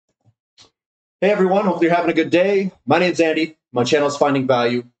Hey everyone, hope you're having a good day. My name's Andy. My channel is Finding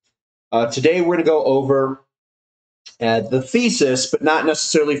Value. Today we're going to go over the thesis, but not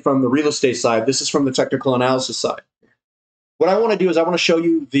necessarily from the real estate side. This is from the technical analysis side. What I want to do is I want to show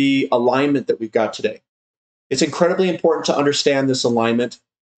you the alignment that we've got today. It's incredibly important to understand this alignment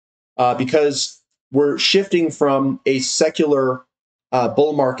because we're shifting from a secular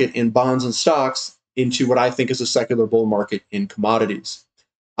bull market in bonds and stocks into what I think is a secular bull market in commodities.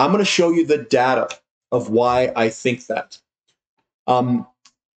 I'm going to show you the data of why I think that. I'm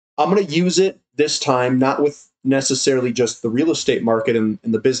going to use it this time, not with necessarily just the real estate market and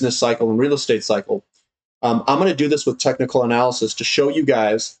the business cycle and real estate cycle. I'm going to do this with technical analysis to show you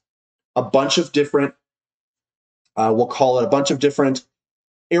guys a bunch of different, we'll call it a bunch of different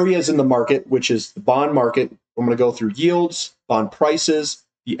areas in the market, which is the bond market. I'm going to go through yields, bond prices,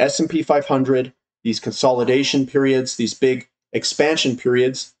 the S&P 500, these consolidation periods, these big expansion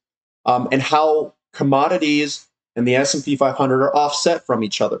periods, and how commodities and the S&P 500 are offset from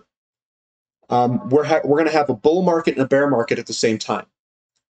each other. We're going to have a bull market and a bear market at the same time.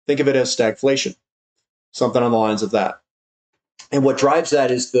 Think of it as stagflation, something on the lines of that. And what drives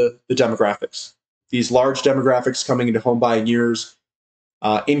that is the demographics. These large demographics coming into home buying years,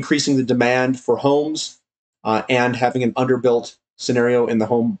 increasing the demand for homes, and having an underbuilt scenario in the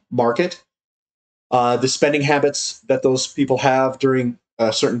home market. The spending habits that those people have during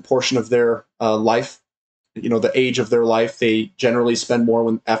a certain portion of their life, the age of their life, they generally spend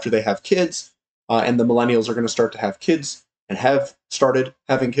more after they have kids, and the millennials are going to start to have kids and have started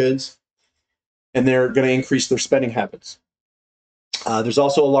having kids, and they're going to increase their spending habits. There's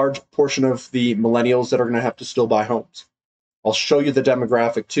also a large portion of the millennials that are going to have to still buy homes. I'll show you the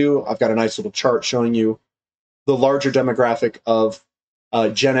demographic too. I've got a nice little chart showing you the larger demographic of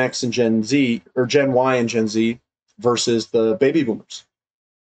Gen X and Gen Z, or Gen Y and Gen Z versus the baby boomers.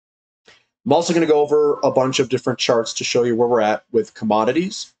 I'm also going to go over a bunch of different charts to show you where we're at with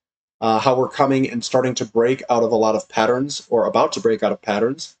commodities, how we're coming and starting to break out of a lot of patterns, or about to break out of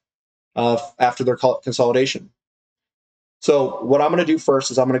patterns after their consolidation. So what I'm going to do first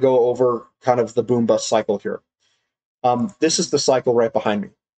is I'm going to go over kind of the boom bust cycle here. This is the cycle right behind me.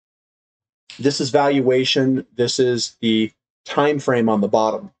 This is valuation. This is the time frame on the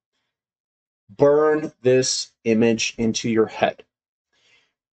bottom. Burn this image into your head.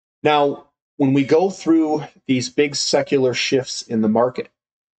 Now, when we go through these big secular shifts in the market,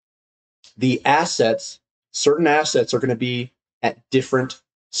 the assets, certain assets are going to be at different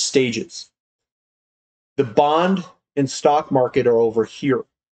stages. The bond and stock market are over here.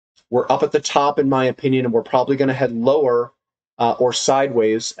 We're up at the top, in my opinion, and we're probably going to head lower or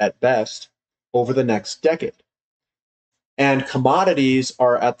sideways at best over the next decade. And commodities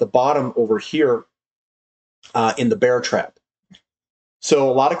are at the bottom over here in the bear trap. So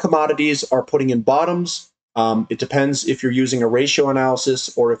a lot of commodities are putting in bottoms. It depends if you're using a ratio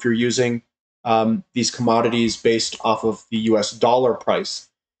analysis or if you're using these commodities based off of the US dollar price.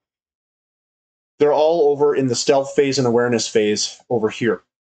 They're all over in the stealth phase and awareness phase over here.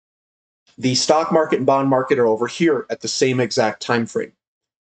 The stock market and bond market are over here at the same exact time frame.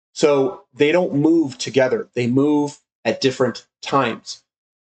 So they don't move together. They move at different times.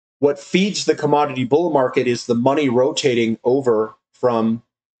 What feeds the commodity bull market is the money rotating over from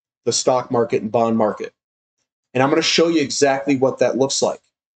the stock market and bond market. And I'm going to show you exactly what that looks like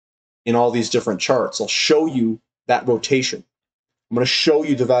in all these different charts. I'll show you that rotation. I'm going to show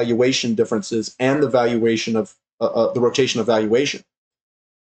you the valuation differences and the valuation of the rotation of valuation.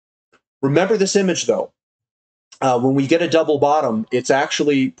 Remember this image though. When we get a double bottom, it's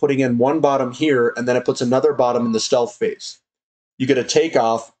actually putting in one bottom here, and then it puts another bottom in the stealth phase. You get a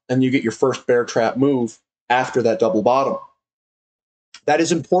takeoff, and you get your first bear trap move after that double bottom. That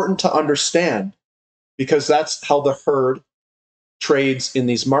is important to understand because that's how the herd trades in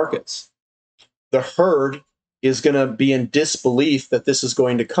these markets. The herd is going to be in disbelief that this is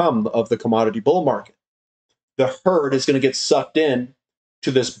going to come of the commodity bull market. The herd is going to get sucked in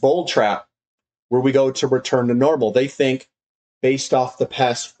to this bull trap where we go to return to normal. They think, based off the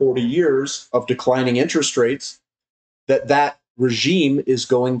past 40 years of declining interest rates, that regime is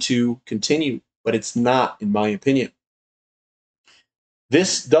going to continue, but it's not, in my opinion.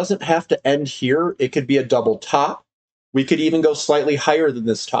 This doesn't have to end here. It could be a double top. We could even go slightly higher than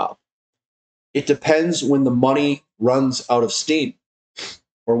this top. It depends when the money runs out of steam,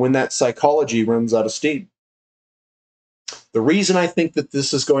 or when that psychology runs out of steam. The reason I think that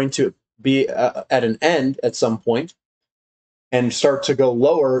this is going to be at an end at some point and start to go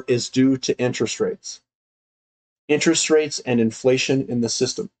lower is due to interest rates. Interest rates and inflation in the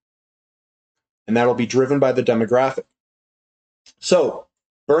system. And that'll be driven by the demographic. So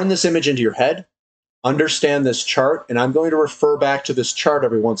burn this image into your head. understand this chart, and I'm going to refer back to this chart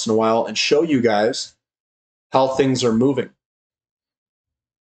every once in a while and show you guys how things are moving.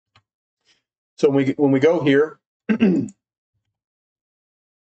 So when we go here, let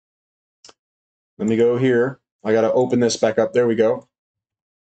me go here. I got to open this back up. There we go.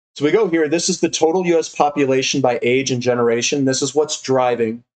 So we go here. This is the total U.S. population by age and generation. This is what's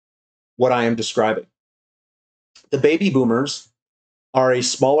driving what I am describing. The baby boomers are a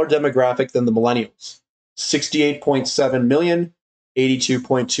smaller demographic than the millennials. 68.7 million,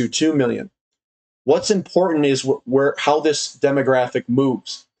 82.22 million. What's important is how this demographic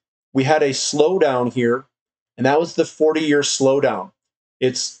moves. We had a slowdown here, and that was the 40-year slowdown.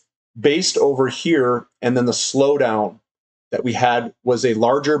 It's based over here, and then the slowdown that we had was a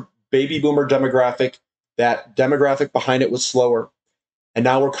larger baby boomer demographic. That demographic behind it was slower, and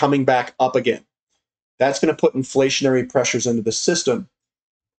now we're coming back up again. That's going to put inflationary pressures into the system.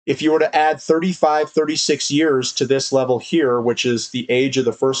 If you were to add 35, 36 years to this level here, which is the age of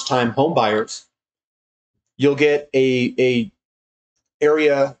the first-time home buyers, you'll get a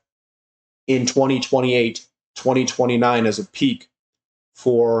area in 2028, 2029 as a peak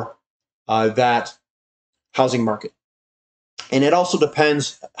for that housing market. And it also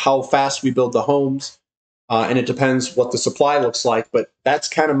depends how fast we build the homes, and it depends what the supply looks like, but that's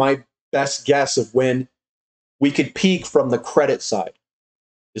kind of my best guess of when we could peak from the credit side,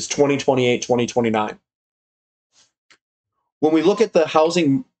 is 2028, 2029. When we look at the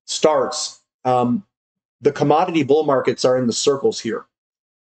housing starts, the commodity bull markets are in the circles here.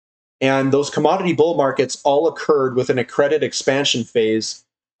 And those commodity bull markets all occurred within a credit expansion phase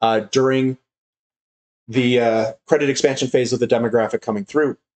during the credit expansion phase of the demographic coming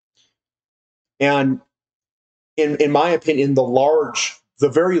through. And in my opinion, the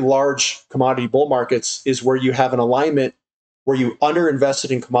very large commodity bull markets is where you have an alignment where you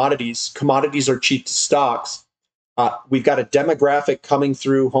underinvested in commodities. Commodities are cheap to stocks. We've got a demographic coming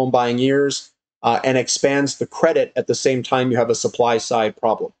through home buying years and expands the credit at the same time you have a supply side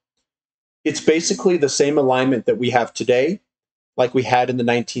problem. It's basically the same alignment that we have today, like we had in the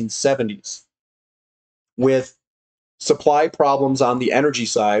 1970s, with supply problems on the energy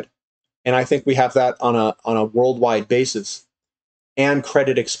side, and I think we have that on a worldwide basis, and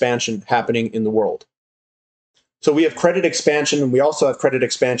credit expansion happening in the world. So we have credit expansion, and we also have credit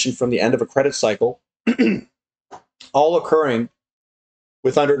expansion from the end of a credit cycle, all occurring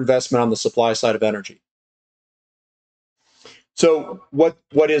with underinvestment on the supply side of energy. So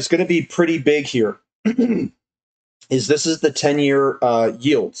what is going to be pretty big here is this is the 10-year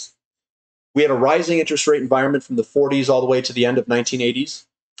yields. We had a rising interest rate environment from the 40s all the way to the end of 1980s,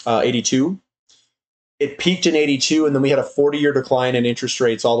 82. It peaked in 82, and then we had a 40-year decline in interest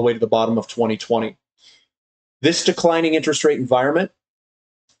rates all the way to the bottom of 2020. This declining interest rate environment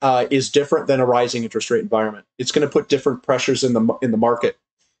is different than a rising interest rate environment. It's going to put different pressures in the market.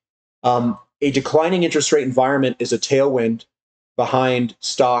 A declining interest rate environment is a tailwind behind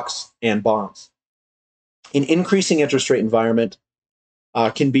stocks and bonds. An increasing interest rate environment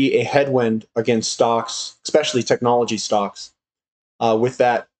can be a headwind against stocks, especially technology stocks, with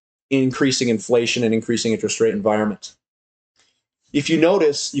that increasing inflation and increasing interest rate environment. If you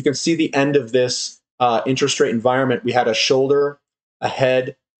notice, you can see the end of this interest rate environment. We had a shoulder, a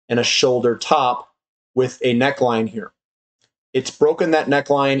head, and a shoulder top with a neckline here. It's broken that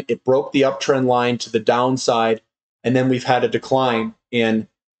neckline. It broke the uptrend line to the downside, and then we've had a decline in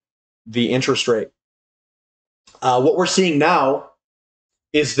the interest rate. What we're seeing now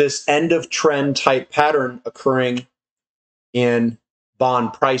is this end of trend type pattern occurring in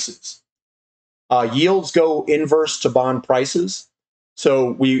bond prices. Yields go inverse to bond prices.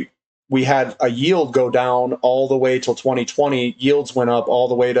 So we had a yield go down all the way till 2020. Yields went up all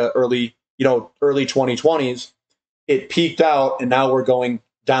the way to early 2020s. It peaked out, and now we're going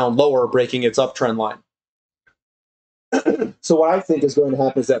down lower, breaking its uptrend line. So what I think is going to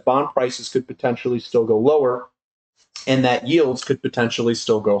happen is that bond prices could potentially still go lower, and that yields could potentially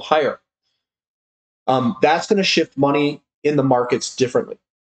still go higher. That's going to shift money in the markets differently.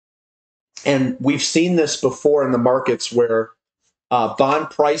 And we've seen this before in the markets where bond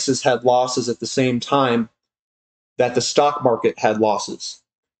prices had losses at the same time that the stock market had losses.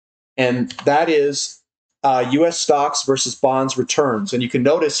 And that is U.S. stocks versus bonds returns. And you can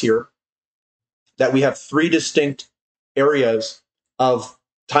notice here that we have three distinct areas of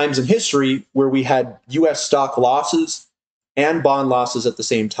times in history where we had U.S. stock losses and bond losses at the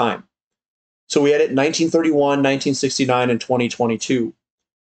same time. So we had it in 1931, 1969, and 2022.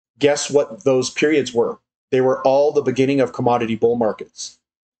 Guess what those periods were? They were all the beginning of commodity bull markets.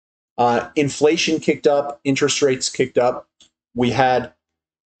 Inflation kicked up, interest rates kicked up. We had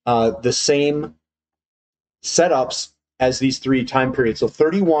the same setups as these three time periods. So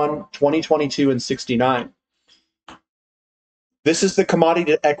 31, 2022, and 69. This is the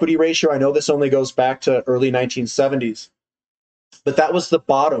commodity to equity ratio. I know this only goes back to early 1970s, but that was the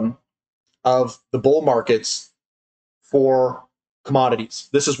bottom of the bull markets for commodities.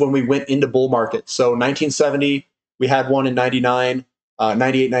 This is when we went into bull markets. So 1970, we had one in 99,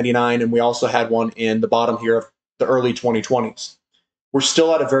 98, 99, and we also had one in the bottom here of the early 2020s. We're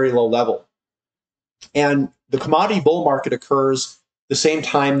still at a very low level. And the commodity bull market occurs the same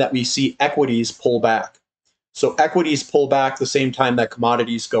time that we see equities pull back. So equities pull back the same time that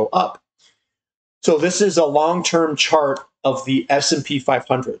commodities go up. So this is a long-term chart of the S&P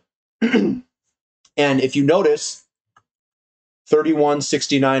 500. And if you notice, 31,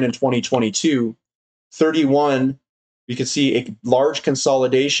 69, and 2022, 31, you can see a large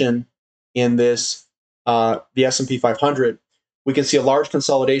consolidation in this, the S&P 500. We can see a large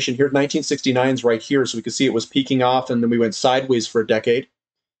consolidation here. 1969 is right here, so we can see it was peaking off, and then we went sideways for a decade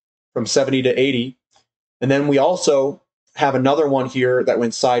from 70 to 80. And then we also have another one here that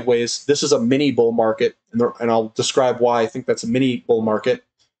went sideways. This is a mini bull market, and I'll describe why I think that's a mini bull market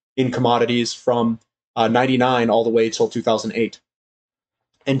in commodities from 99 all the way till 2008.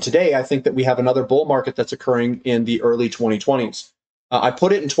 And today, I think that we have another bull market that's occurring in the early 2020s. I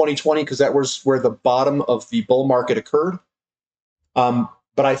put it in 2020 because that was where the bottom of the bull market occurred.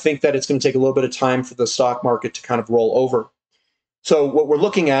 But I think that it's going to take a little bit of time for the stock market to kind of roll over. So what we're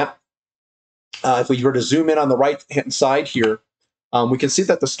looking at, if we were to zoom in on the right-hand side here, we can see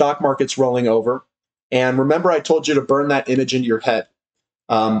that the stock market's rolling over. And remember, I told you to burn that image into your head.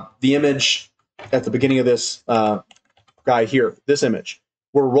 The image at the beginning of this guy here, this image.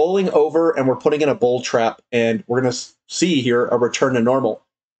 We're rolling over and we're putting in a bull trap, and we're going to see here a return to normal.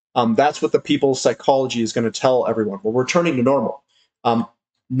 That's what the people's psychology is going to tell everyone. We're returning to normal.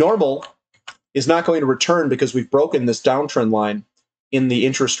 Normal is not going to return because we've broken this downtrend line in the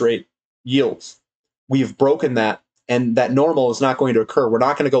interest rate yields. We have broken that, and that normal is not going to occur. We're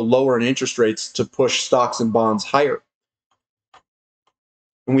not going to go lower in interest rates to push stocks and bonds higher.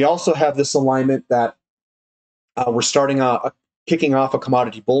 And we also have this alignment that we're starting kicking off a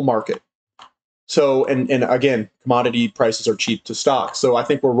commodity bull market. So, and again, commodity prices are cheap to stock. So I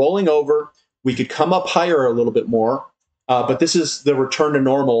think we're rolling over. We could come up higher a little bit more, but this is the return to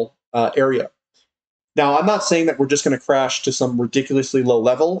normal area. Now, I'm not saying that we're just going to crash to some ridiculously low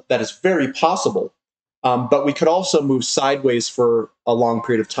level. That is very possible. But we could also move sideways for a long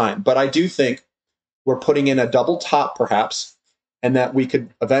period of time. But I do think we're putting in a double top, perhaps, and that we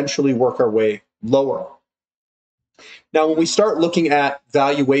could eventually work our way lower. Now, when we start looking at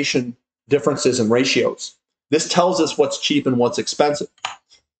valuation differences and ratios, this tells us what's cheap and what's expensive.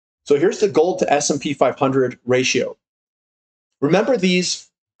 So here's the gold to S&P 500 ratio. Remember these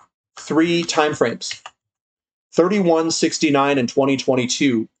three time frames, 31, 69, and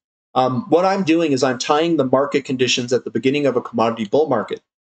 2022. What I'm doing is I'm tying the market conditions at the beginning of a commodity bull market.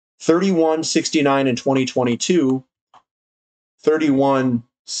 31, 69, and 2022, 31,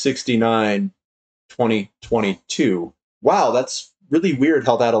 69, 2022. Wow, that's really weird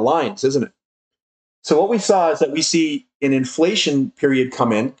how that aligns, isn't it? So what we saw is that we see an inflation period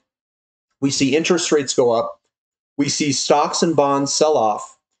come in. We see interest rates go up. We see stocks and bonds sell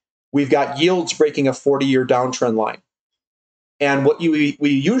off. We've got yields breaking a 40-year downtrend line. And what we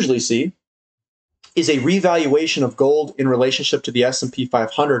usually see is a revaluation of gold in relationship to the S&P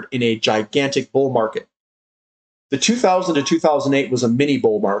 500 in a gigantic bull market. The 2000 to 2008 was a mini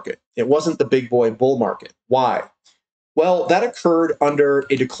bull market. It wasn't the big boy bull market. Why? Well, that occurred under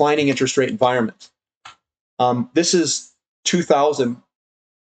a declining interest rate environment. This is 2000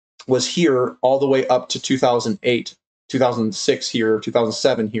 was here all the way up to 2008, 2006 here,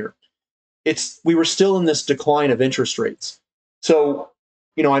 2007 here. We were still in this decline of interest rates. So,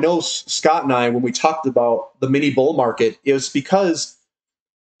 you know, I know Scott and I, when we talked about the mini bull market, it was because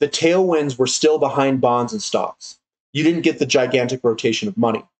the tailwinds were still behind bonds and stocks. You didn't get the gigantic rotation of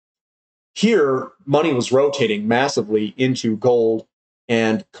money. Here, money was rotating massively into gold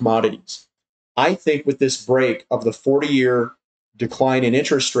and commodities. I think with this break of the 40-year decline in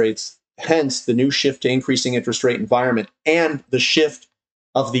interest rates, hence the new shift to increasing interest rate environment and the shift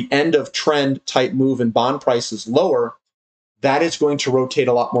of the end of trend type move in bond prices lower, that is going to rotate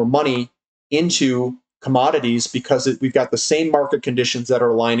a lot more money into commodities because we've got the same market conditions that are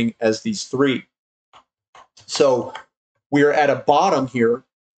aligning as these three. So we are at a bottom here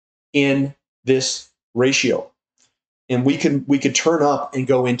in this ratio. And we could turn up and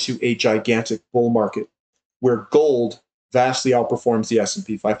go into a gigantic bull market where gold vastly outperforms the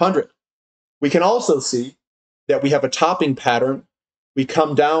S&P 500. We can also see that we have a topping pattern we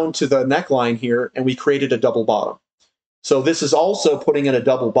come down to the neckline here and we created a double bottom. So this is also putting in a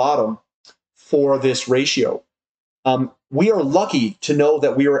double bottom for this ratio. We are lucky to know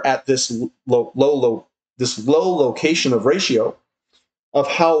that we are at this low location of ratio of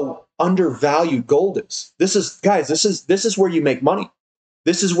how undervalued gold is. This is, guys, this is where you make money.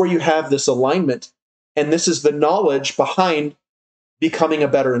 This is where you have this alignment, and this is the knowledge behind becoming a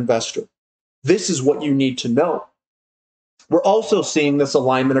better investor. This is what you need to know. We're also seeing this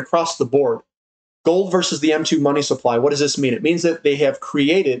alignment across the board. Gold versus the M2 money supply. What does this mean? It means that they have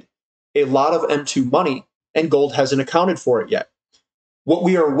created a lot of M2 money and gold hasn't accounted for it yet. What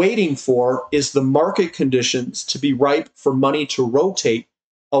we are waiting for is the market conditions to be ripe for money to rotate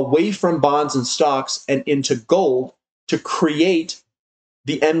away from bonds and stocks and into gold to create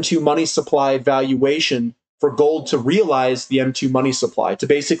the M2 money supply valuation for gold to realize the M2 money supply, to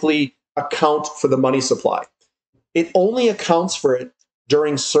basically account for the money supply. It only accounts for it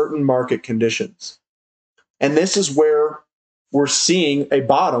during certain market conditions. And this is where we're seeing a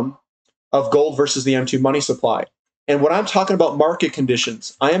bottom of gold versus the M2 money supply. And when I'm talking about market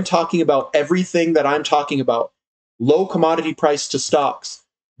conditions, I am talking about everything that I'm talking about. Low commodity price to stocks.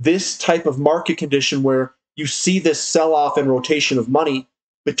 This type of market condition where you see this sell-off and rotation of money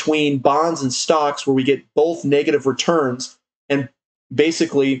between bonds and stocks where we get both negative returns and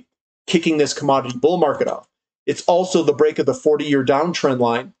basically kicking this commodity bull market off. It's also the break of the 40-year downtrend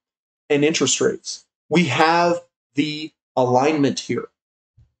line and interest rates. We have the alignment here.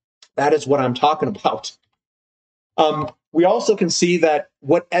 That is what I'm talking about. We also can see that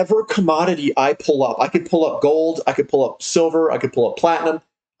whatever commodity I pull up, I could pull up gold, I could pull up silver, I could pull up platinum,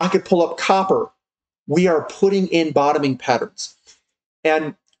 I could pull up copper. We are putting in bottoming patterns.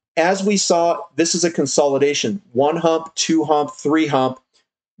 And as we saw, this is a consolidation. 1 hump, 2 hump, 3 hump.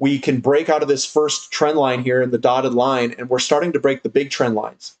 We can break out of this first trend line here in the dotted line, and we're starting to break the big trend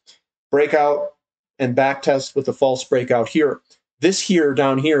lines. Breakout and back test with a false breakout here. This here,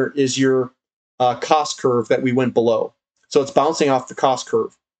 down here, is your cost curve that we went below. So it's bouncing off the cost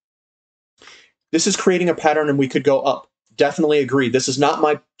curve. This is creating a pattern, and we could go up. Definitely agree. This is not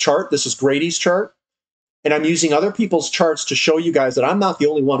my chart. This is Grady's chart. And I'm using other people's charts to show you guys that I'm not the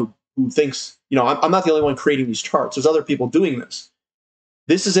only one who thinks, I'm not the only one creating these charts. There's other people doing this.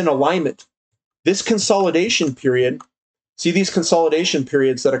 This is in alignment. This consolidation period, see these consolidation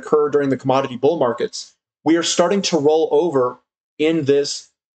periods that occur during the commodity bull markets, we are starting to roll over in this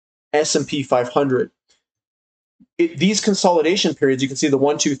S&P 500. These consolidation periods, you can see the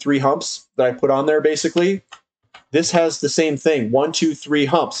 1, 2, 3 humps that I put on there basically. This has the same thing, 1, 2, 3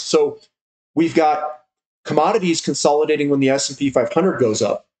 humps. So we've got commodities consolidating when the S&P 500 goes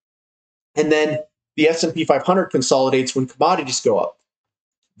up. And then the S&P 500 consolidates when commodities go up.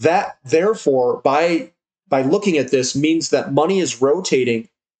 That, therefore, by looking at this, means that money is rotating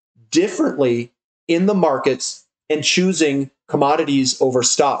differently in the markets and choosing commodities over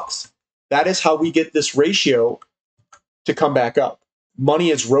stocks. That is how we get this ratio to come back up.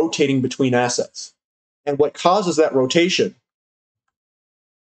 Money is rotating between assets. And what causes that rotation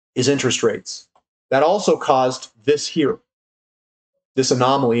is interest rates. That also caused this here, this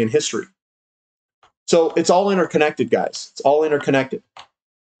anomaly in history. So it's all interconnected, guys. It's all interconnected.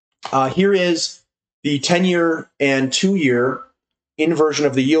 Here is the 10-year and 2-year inversion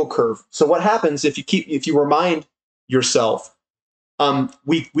of the yield curve. So what happens if you remind yourself,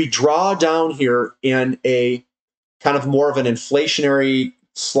 we draw down here in a kind of more of an inflationary,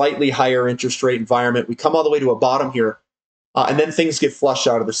 slightly higher interest rate environment. We come all the way to a bottom here, and then things get flushed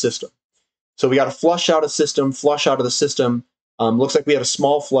out of the system. So we got to flush out a system, flush out of the system. Looks like we had a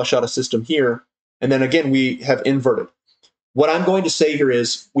small flush out of system here. And then again, we have inverted. What I'm going to say here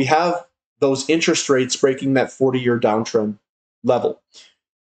is we have those interest rates breaking that 40-year downtrend level.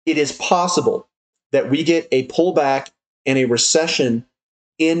 It is possible that we get a pullback and a recession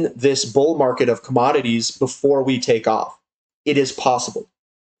in this bull market of commodities before we take off. It is possible.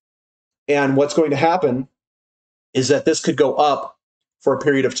 And what's going to happen is that this could go up for a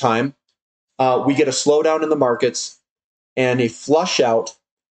period of time. We get a slowdown in the markets and a flush out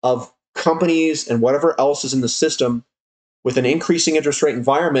of companies and whatever else is in the system. With an increasing interest rate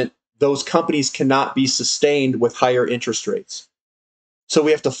environment, those companies cannot be sustained with higher interest rates. So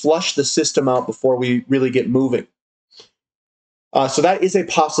we have to flush the system out before we really get moving. So that is a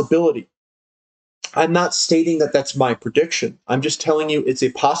possibility. I'm not stating that that's my prediction. I'm just telling you it's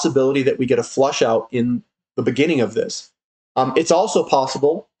a possibility that we get a flush out in the beginning of this. It's also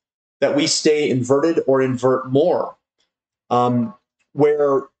possible that we stay inverted or invert more,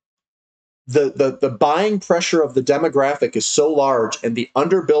 where the buying pressure of the demographic is so large and the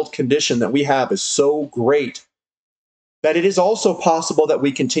underbuilt condition that we have is so great that it is also possible that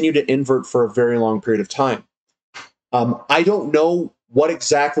we continue to invert for a very long period of time. I don't know what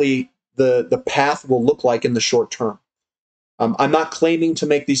exactly the path will look like in the short term. I'm not claiming to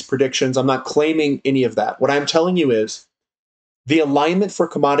make these predictions. I'm not claiming any of that. What I'm telling you is the alignment for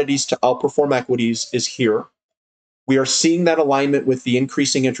commodities to outperform equities is here. We are seeing that alignment with the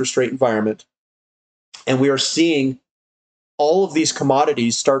increasing interest rate environment. And we are seeing all of these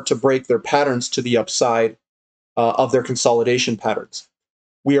commodities start to break their patterns to the upside of their consolidation patterns.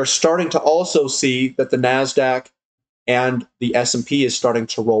 We are starting to also see that the NASDAQ and the S&P is starting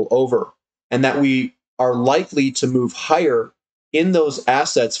to roll over, and that we are likely to move higher in those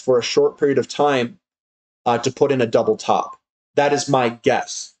assets for a short period of time to put in a double top. That is my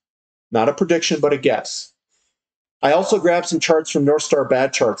guess. Not a prediction, but a guess. I also grabbed some charts from North Star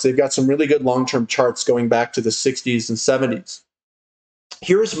Bad Charts. They've got some really good long-term charts going back to the 60s and 70s.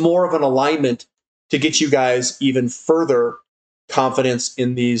 Here's more of an alignment to get you guys even further confidence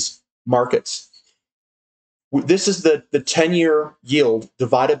in these markets. This is the 10-year yield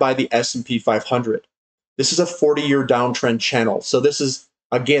divided by the S&P 500. This is a 40-year downtrend channel. So this is,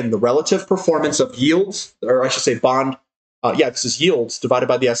 again, the relative performance of yields, or I should say bond. This is yields divided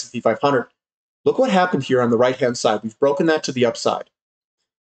by the S&P 500. Look what happened here on the right-hand side. We've broken that to the upside.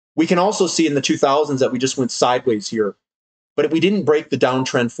 We can also see in the 2000s that we just went sideways here, but we didn't break the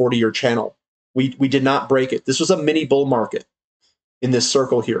downtrend 40-year channel. We did not break it. This was a mini bull market in this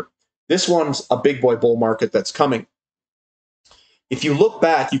circle here. This one's a big boy bull market that's coming. If you look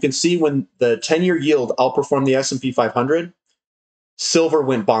back, you can see when the 10-year yield outperformed the S&P 500, silver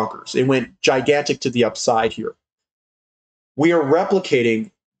went bonkers. It went gigantic to the upside here. We are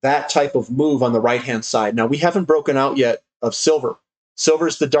replicating that type of move on the right-hand side. Now, we haven't broken out yet of silver. Silver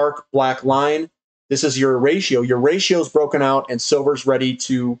is the dark black line. This is your ratio. Your ratio is broken out, and silver's ready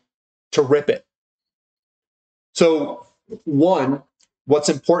to rip it. So, one, what's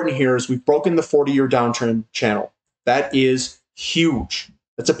important here is we've broken the 40-year downtrend channel. That is huge.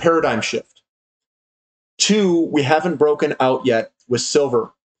 That's a paradigm shift. Two, we haven't broken out yet with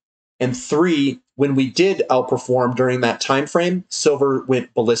silver. And three, when we did outperform during that time frame, silver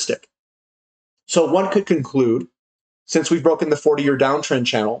went ballistic. So one could conclude, since we've broken the 40-year downtrend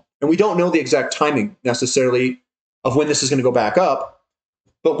channel, and we don't know the exact timing necessarily of when this is going to go back up,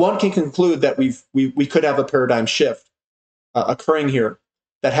 but one can conclude that we could have a paradigm shift occurring here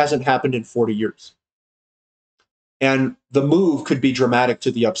that hasn't happened in 40 years. And the move could be dramatic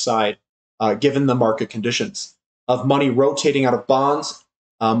to the upside, given the market conditions of money rotating out of bonds,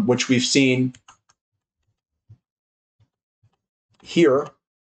 which we've seen here.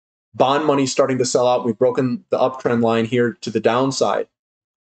 Bond money starting to sell out. We've broken the uptrend line here to the downside.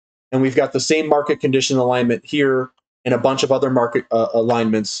 And we've got the same market condition alignment here and a bunch of other market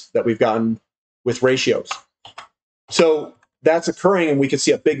alignments that we've gotten with ratios. So that's occurring, and we can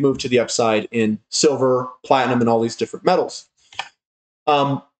see a big move to the upside in silver, platinum, and all these different metals.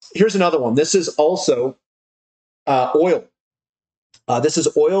 Here's another one. This is also oil. This is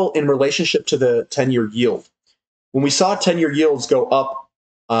oil in relationship to the 10-year yield. When we saw 10-year yields go up,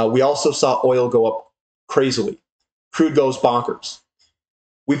 we also saw oil go up crazily. Crude goes bonkers.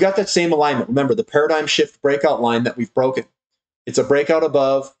 We've got that same alignment. Remember, the paradigm shift breakout line that we've broken. It's a breakout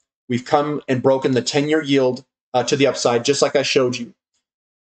above. We've come and broken the 10-year yield to the upside, just like I showed you.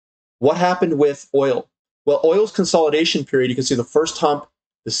 What happened with oil? Well, oil's consolidation period, you can see the first hump,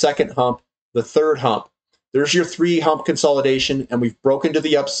 the second hump, the third hump. There's your 3-hump consolidation, and we've broken to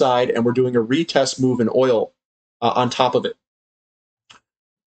the upside, and we're doing a retest move in oil on top of it.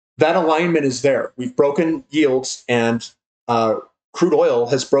 That alignment is there. We've broken yields, and crude oil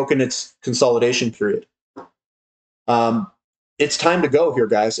has broken its consolidation period. It's time to go here,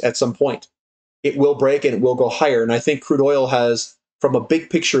 guys, at some point. It will break, and it will go higher. And I think crude oil has, from a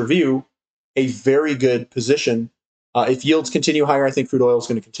big picture view, a very good position. If yields continue higher, I think crude oil is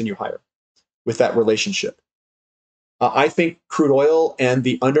going to continue higher with that relationship. I think crude oil and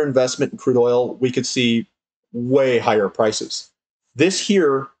the underinvestment in crude oil, we could see way higher prices. This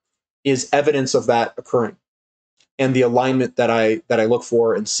here is evidence of that occurring and the alignment that I look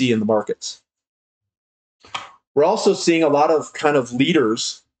for and see in the markets. We're also seeing a lot of kind of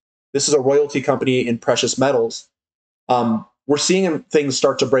leaders. This is a royalty company in precious metals. We're seeing things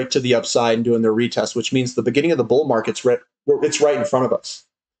start to break to the upside and doing their retest, which means the beginning of the bull market's it's right in front of us.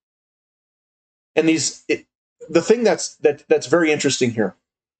 And the thing that's very interesting here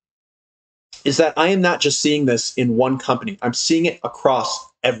is that I am not just seeing this in one company. I'm seeing it across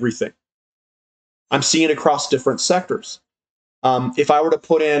everything. I'm seeing it across different sectors. If I were to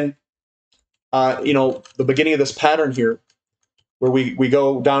put in, the beginning of this pattern here, where we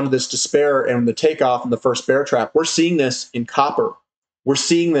go down to this despair and the takeoff and the first bear trap. We're seeing this in copper. We're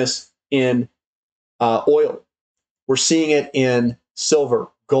seeing this in oil. We're seeing it in silver,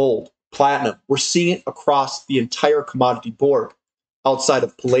 gold, platinum. We're seeing it across the entire commodity board outside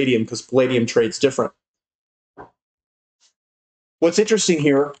of palladium, because palladium trades different. What's interesting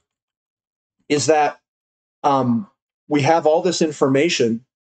here is that we have all this information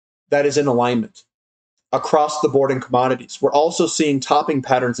that is in alignment across the board in commodities. We're also seeing topping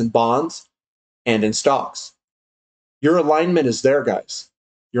patterns in bonds and in stocks. Your alignment is there, guys.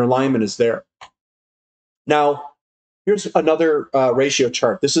 Your alignment is there. Now, here's another ratio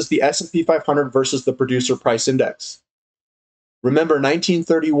chart. This is the S&P 500 versus the producer price index. Remember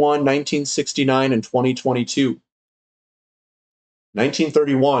 1931, 1969, and 2022.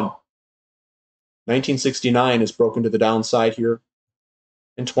 1931, 1969 is broken to the downside here.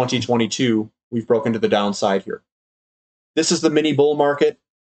 In 2022, we've broken to the downside here. This is the mini bull market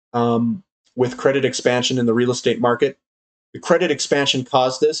with credit expansion in the real estate market. The credit expansion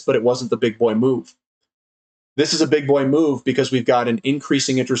caused this, but it wasn't the big boy move. This is a big boy move because we've got an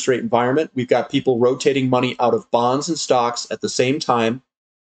increasing interest rate environment. We've got people rotating money out of bonds and stocks at the same time,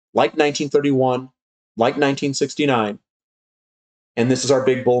 like 1931, like 1969. And this is our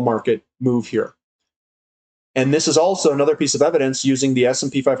big bull market move here. And this is also another piece of evidence using the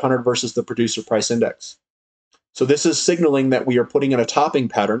S&P 500 versus the producer price index. So this is signaling that we are putting in a topping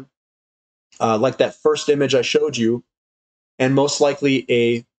pattern, like that first image I showed you, and most likely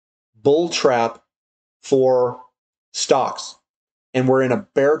a bull trap for stocks. And we're in a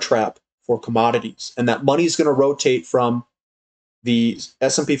bear trap for commodities. And that money is going to rotate from the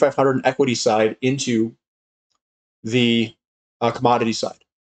S&P 500 equity side into the commodity side.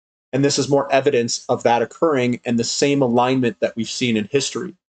 And this is more evidence of that occurring and the same alignment that we've seen in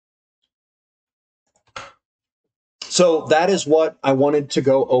history. So that is what I wanted to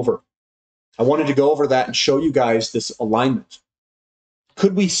go over. I wanted to go over that and show you guys this alignment.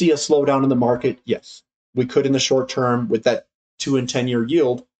 Could we see a slowdown in the market? Yes, we could in the short term with that 2- and 10-year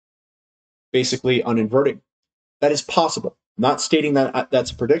yield basically uninverting. That is possible. I'm not stating that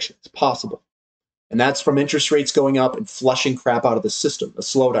that's a prediction. It's possible. And that's from interest rates going up and flushing crap out of the system, a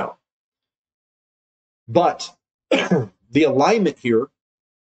slowdown. But the alignment here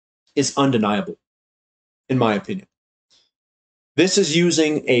is undeniable, in my opinion. This is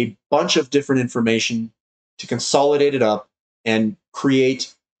using a bunch of different information to consolidate it up and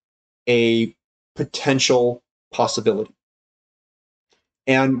create a potential possibility.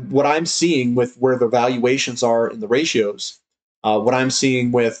 And what I'm seeing with where the valuations are in the ratios, what I'm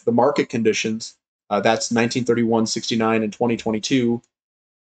seeing with the market conditions, that's 1931, 69, and 2022,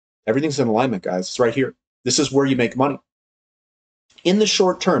 everything's in alignment, guys. It's right here. This is where you make money. In the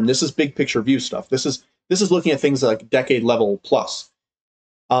short term, this is big picture view stuff. This is looking at things like decade level plus.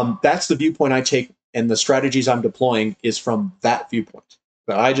 That's the viewpoint I take, and the strategies I'm deploying is from that viewpoint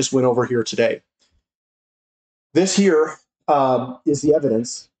that I just went over here today. This here is the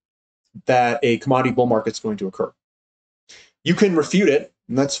evidence that a commodity bull market is going to occur. You can refute it,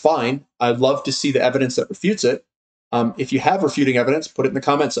 and that's fine. I'd love to see the evidence that refutes it. If you have refuting evidence, put it in the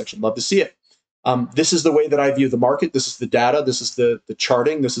comment section. Love to see it. This is the way that I view the market. This is the data. This is the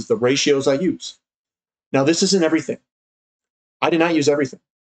charting. This is the ratios I use. Now, this isn't everything. I did not use everything.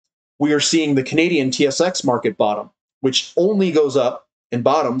 We are seeing the Canadian TSX market bottom, which only goes up and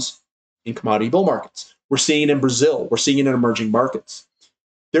bottoms in commodity bull markets. We're seeing it in Brazil. We're seeing it in emerging markets.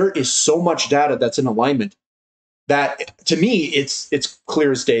 There is so much data that's in alignment that, to me, it's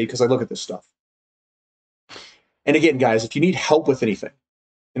clear as day because I look at this stuff. And again, guys, if you need help with anything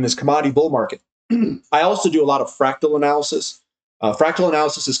in this commodity bull market, I also do a lot of fractal analysis. Fractal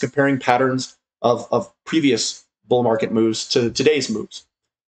analysis is comparing patterns of previous bull market moves to today's moves.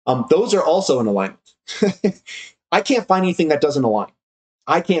 Those are also in alignment. I can't find anything that doesn't align.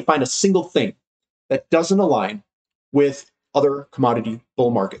 I can't find a single thing that doesn't align with other commodity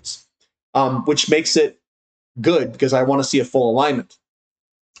bull markets, which makes it good because I want to see a full alignment.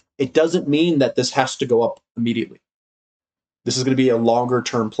 It doesn't mean that this has to go up immediately. This is going to be a longer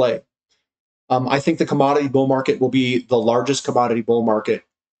term play. I think the commodity bull market will be the largest commodity bull market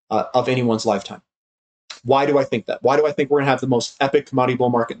of anyone's lifetime. Why do I think that? Why do I think we're going to have the most epic commodity bull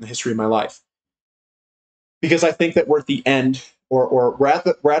market in the history of my life? Because I think that we're at the end, or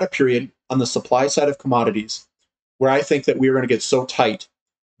we're at a period on the supply side of commodities where I think that we're going to get so tight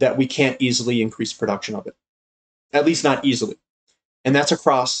that we can't easily increase production of it. At least not easily. And that's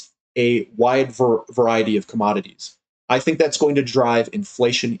across a wide variety of commodities. I think that's going to drive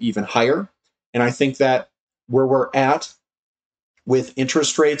inflation even higher. And I think that where we're at with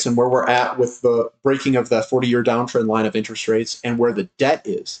interest rates and where we're at with the breaking of the 40-year downtrend line of interest rates and where the debt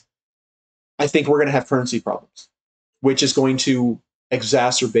is, I think we're going to have currency problems, which is going to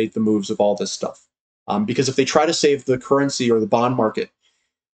exacerbate the moves of all this stuff. Because if they try to save the currency or the bond market,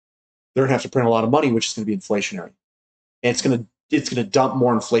 they're going to have to print a lot of money, which is going to be inflationary. And it's going to dump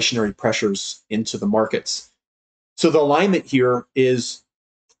more inflationary pressures into the markets. So the alignment here is,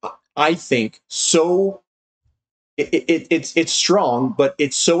 I think, so it's strong, but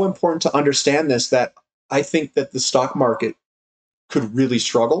it's so important to understand this that I think that the stock market could really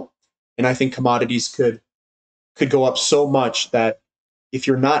struggle, and I think commodities could go up so much that if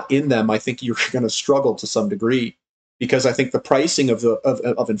you're not in them, I think you're going to struggle to some degree, because I think the pricing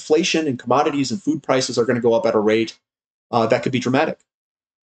of inflation and commodities and food prices are going to go up at a rate that could be dramatic.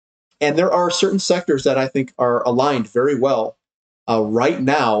 And there are certain sectors that I think are aligned very well right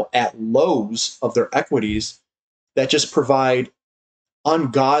now at lows of their equities that just provide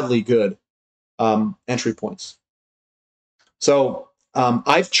ungodly good entry points. So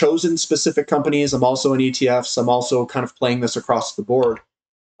I've chosen specific companies. I'm also in ETFs. I'm also kind of playing this across the board.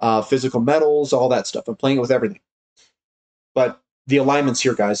 Physical metals, all that stuff. I'm playing it with everything. But the alignments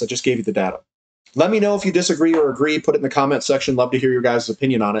here, guys, I just gave you the data. Let me know if you disagree or agree. Put it in the comment section. Love to hear your guys'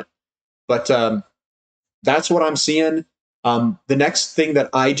 opinion on it. But that's what I'm seeing. The next thing that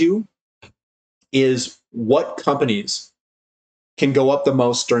I do is what companies can go up the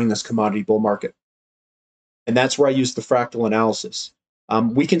most during this commodity bull market. And that's where I use the fractal analysis.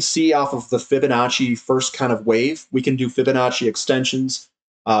 We can see off of the Fibonacci first kind of wave. We can do Fibonacci extensions.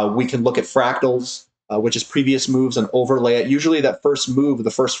 We can look at fractals, which is previous moves, and overlay it. Usually that first move,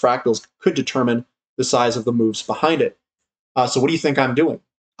 the first fractals, could determine the size of the moves behind it. So what do you think I'm doing?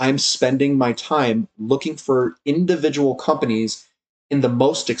 I'm spending my time looking for individual companies in the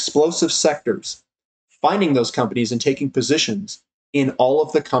most explosive sectors, finding those companies and taking positions in all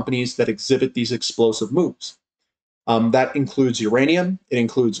of the companies that exhibit these explosive moves. That includes uranium, it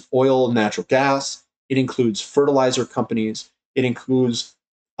includes oil and natural gas, it includes fertilizer companies, it includes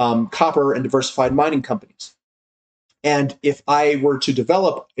copper and diversified mining companies. And if I were to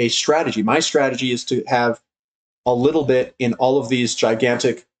develop a strategy, my strategy is to have a little bit in all of these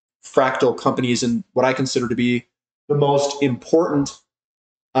gigantic fractal companies in what I consider to be the most important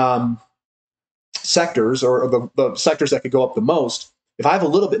sectors, or the sectors that could go up the most. If I have a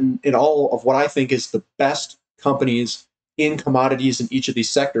little bit in all of what I think is the best companies in commodities in each of these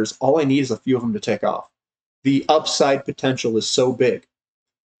sectors, all I need is a few of them to take off. The upside potential is so big.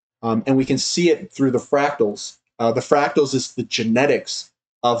 And we can see it through the fractals. The fractals is the genetics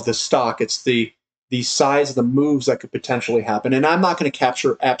of the stock. It's the size of the moves that could potentially happen. And I'm not going to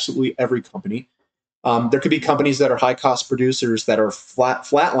capture absolutely every company. There could be companies that are high-cost producers that are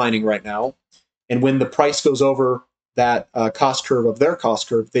flatlining right now. And when the price goes over that cost curve of their cost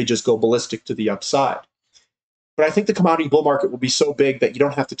curve, they just go ballistic to the upside. But I think the commodity bull market will be so big that you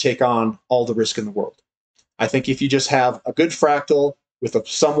don't have to take on all the risk in the world. I think if you just have a good fractal with a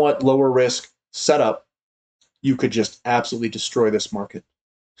somewhat lower risk setup, you could just absolutely destroy this market.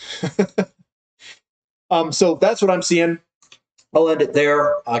 So that's what I'm seeing. I'll end it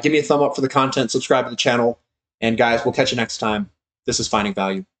there. Give me a thumb up for the content, subscribe to the channel, and guys, we'll catch you next time. This is Finding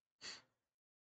Value.